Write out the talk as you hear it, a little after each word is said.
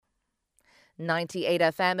98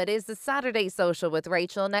 FM. It is the Saturday Social with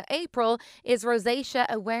Rachel. Now, April is Rosacea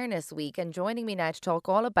Awareness Week, and joining me now to talk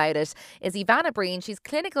all about it is Ivana Breen. She's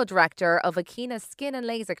Clinical Director of Akina Skin and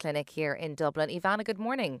Laser Clinic here in Dublin. Ivana, good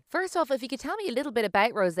morning. First off, if you could tell me a little bit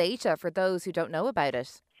about rosacea for those who don't know about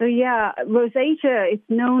it. So rosacea, it's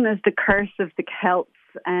known as the curse of the Celts.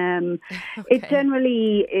 It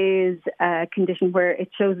generally is a condition where it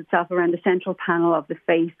shows itself around the central panel of the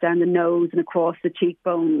face, down the nose and across the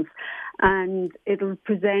cheekbones. And it'll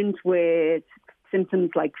present with symptoms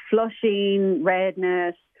like flushing,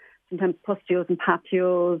 redness, sometimes pustules and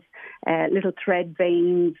papules, little thread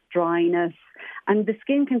veins, dryness. And the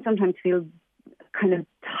skin can sometimes feel kind of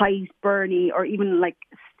tight, burny, or even like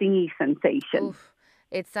stingy sensation. Oof.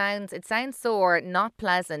 It sounds sore, not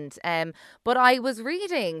pleasant. But I was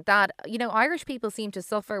reading that, Irish people seem to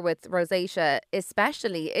suffer with rosacea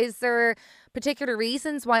especially. Is there particular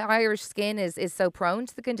reasons why Irish skin is so prone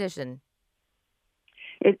to the condition?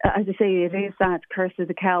 As I say, it is that curse of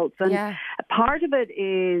the Celts. And part of it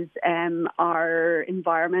is our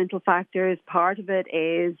environmental factors. Part of it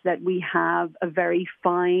is that we have a very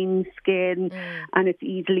fine skin and it's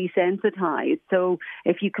easily sensitized. So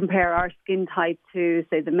if you compare our skin type to,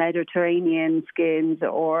 say, the Mediterranean skins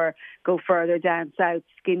or go further down south,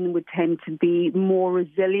 skin would tend to be more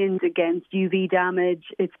resilient against UV damage.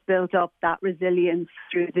 It's built up that resilience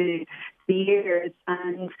through the years,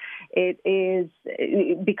 and it is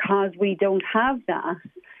because we don't have that.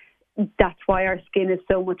 That's why our skin is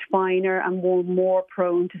so much finer and more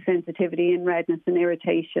prone to sensitivity and redness and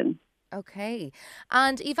irritation. Okay.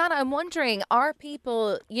 And Ivana, I'm wondering, are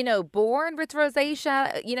people, born with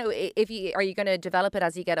rosacea? Are you going to develop it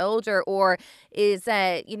as you get older, or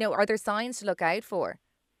are there signs to look out for?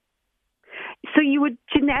 So you would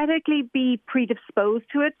genetically be predisposed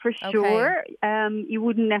to it for sure. You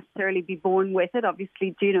wouldn't necessarily be born with it.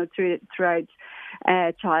 Obviously, throughout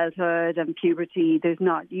childhood and puberty, there's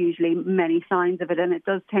not usually many signs of it, and it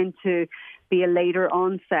does tend to be a later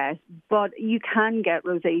onset. But you can get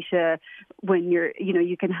rosacea when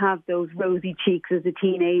you can have those rosy cheeks as a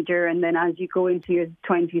teenager, and then as you go into your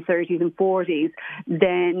 20s, 30s and 40s,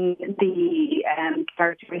 then the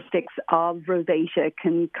characteristics of rosacea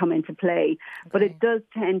can come into play. But it does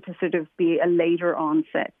tend to sort of be a later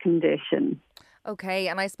onset condition. Okay,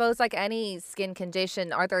 and I suppose like any skin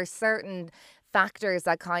condition, are there certain factors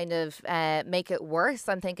that kind of make it worse?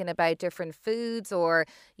 I'm thinking about different foods or,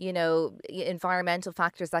 environmental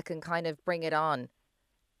factors that can kind of bring it on.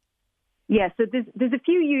 Yeah, so there's a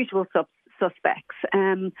few usual suspects.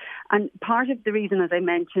 And part of the reason, as I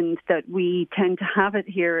mentioned, that we tend to have it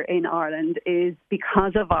here in Ireland is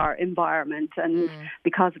because of our environment and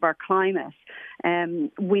because of our climate.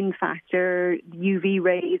 Wind factor, UV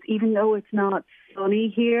rays, even though it's not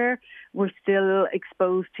sunny here, we're still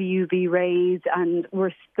exposed to UV rays, and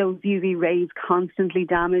those UV rays constantly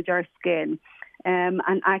damage our skin. And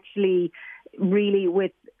actually, really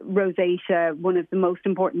with rosacea, one of the most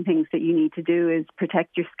important things that you need to do is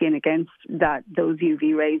protect your skin against those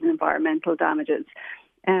UV rays and environmental damages.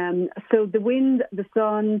 So the wind, the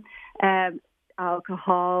sun,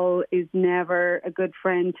 alcohol is never a good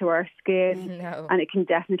friend to our skin. No. And it can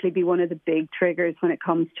definitely be one of the big triggers when it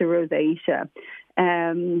comes to rosacea.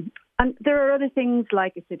 And there are other things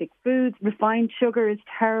like acidic foods. Refined sugar is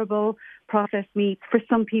terrible. Processed meats. For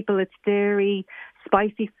some people, it's dairy.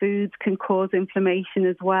 Spicy foods can cause inflammation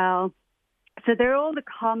as well. So they're all the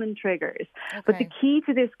common triggers. Okay. But the key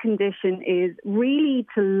to this condition is really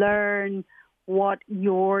to learn what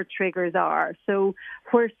your triggers are. So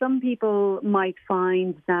where some people might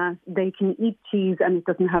find that they can eat cheese and it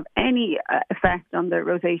doesn't have any effect on their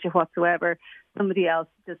rosacea whatsoever, somebody else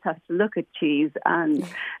just has to look at cheese and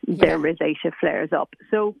their rosacea flares up.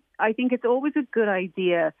 So I think it's always a good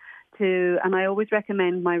idea and I always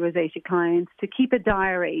recommend my rosacea clients to keep a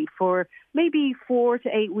diary for maybe 4 to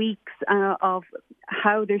 8 weeks of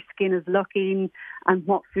how their skin is looking and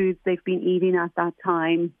what foods they've been eating at that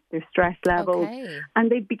time, their stress levels. Okay. And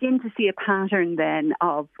they begin to see a pattern then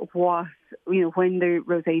of what, when the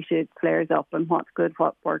rosacea flares up and what's good,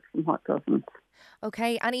 what works and what doesn't.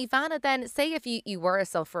 Okay, and Ivana, then say if you were a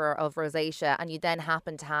sufferer of rosacea and you then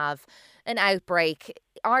happen to have an outbreak,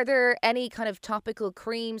 are there any kind of topical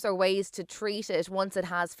creams or ways to treat it once it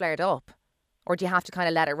has flared up? Or do you have to kind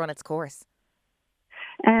of let it run its course?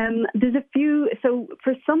 There's a few. So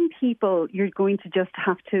for some people, you're going to just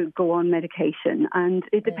have to go on medication, and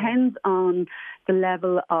it depends on the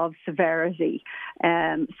level of severity.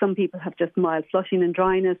 Some people have just mild flushing and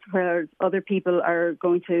dryness, whereas other people are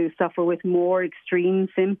going to suffer with more extreme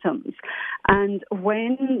symptoms. And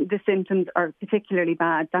when the symptoms are particularly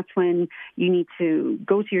bad, that's when you need to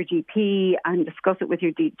go to your GP and discuss it with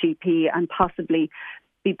your GP and possibly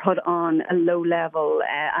be put on a low-level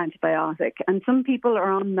antibiotic. And some people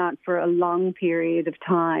are on that for a long period of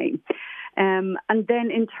time. And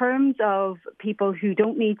then in terms of people who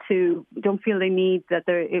don't feel they need that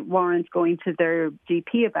it warrants going to their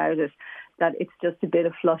GP about it, that it's just a bit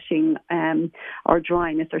of flushing or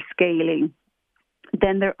dryness or scaling,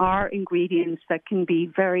 then there are ingredients that can be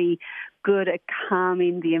very good at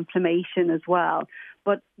calming the inflammation as well.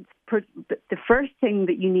 But the first thing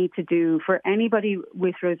that you need to do for anybody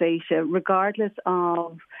with rosacea, regardless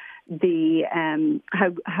of the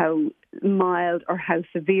how mild or how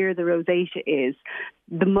severe the rosacea is,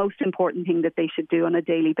 the most important thing that they should do on a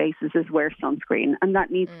daily basis is wear sunscreen. And that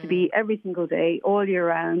needs to be every single day, all year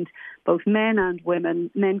round, both men and women.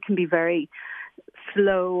 Men can be very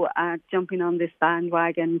slow at jumping on this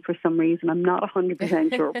bandwagon for some reason. I'm not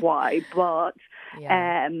 100% sure why, but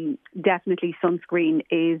definitely sunscreen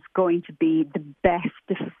is going to be the best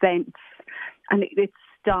defense, and it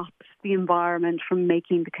stops the environment from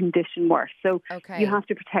making the condition worse. So you have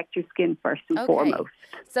to protect your skin first and foremost.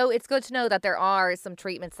 So it's good to know that there are some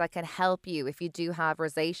treatments that can help you if you do have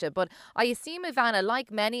rosacea. But I assume, Ivana,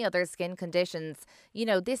 like many other skin conditions,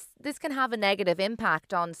 this can have a negative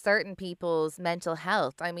impact on certain people's mental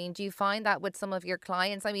health. I mean, do you find that with some of your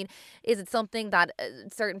clients? I mean, is it something that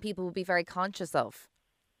certain people will be very conscious of?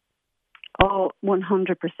 Oh,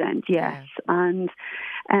 100%, yes. Yeah. And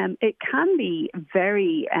it can be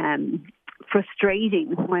very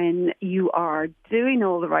frustrating when you are doing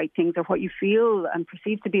all the right things, or what you feel and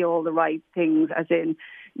perceive to be all the right things, as in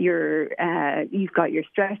you've got your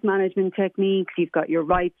stress management techniques, you've got your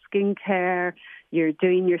right skincare, you're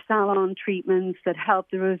doing your salon treatments that help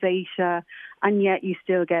the rosacea, and yet you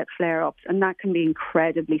still get flare-ups, and that can be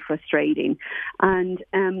incredibly frustrating. And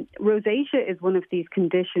rosacea is one of these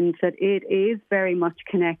conditions that it is very much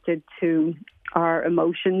connected to our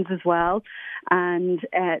emotions as well, and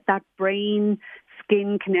that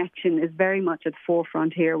brain-skin connection is very much at the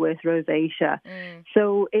forefront here with rosacea.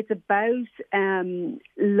 So it's about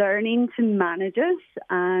learning to manage it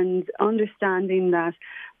and understanding that,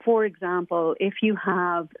 for example, if you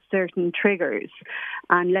have certain triggers,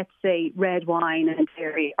 and let's say red wine and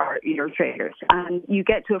dairy are your triggers, and you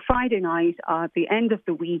get to a Friday night at the end of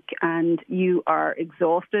the week and you are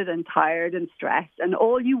exhausted and tired and stressed, and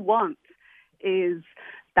all you want is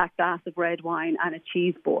that glass of red wine and a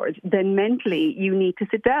cheese board, then mentally you need to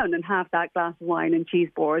sit down and have that glass of wine and cheese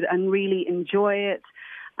board and really enjoy it,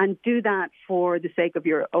 and do that for the sake of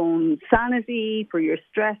your own sanity, for your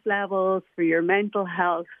stress levels, for your mental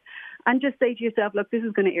health, and just say to yourself, look, this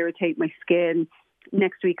is going to irritate my skin.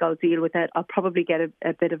 Next week I'll deal with it. I'll probably get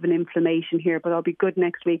a bit of an inflammation here, but I'll be good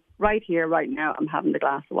next week. Right here, right now, I'm having the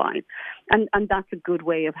glass of wine. And that's a good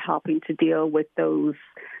way of helping to deal with those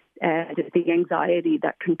the anxiety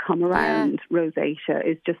that can come around rosacea,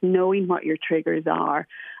 is just knowing what your triggers are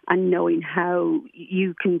and knowing how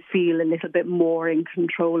you can feel a little bit more in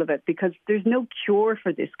control of it, because there's no cure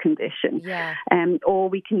for this condition. All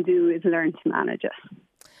we can do is learn to manage it.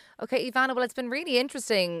 Okay, Ivana, well, it's been really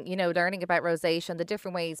interesting, learning about rosacea and the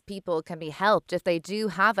different ways people can be helped if they do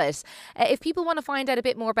have it. If people want to find out a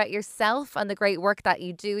bit more about yourself and the great work that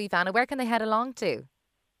you do, Ivana, where can they head along to?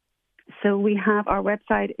 So we have our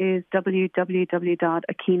website is www.akina.ie,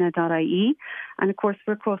 and of course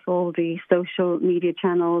we're across all the social media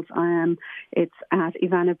channels. It's at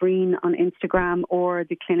Ivana Breen on Instagram, or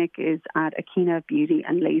the clinic is at Akina Beauty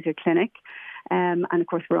and Laser Clinic, and of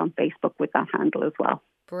course we're on Facebook with that handle as well.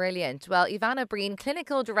 Brilliant. Well, Ivana Breen,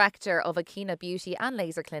 Clinical Director of Akina Beauty and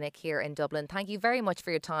Laser Clinic here in Dublin, thank you very much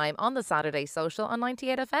for your time on the Saturday Social on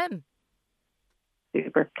 98 FM.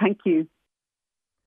 Super. Thank you.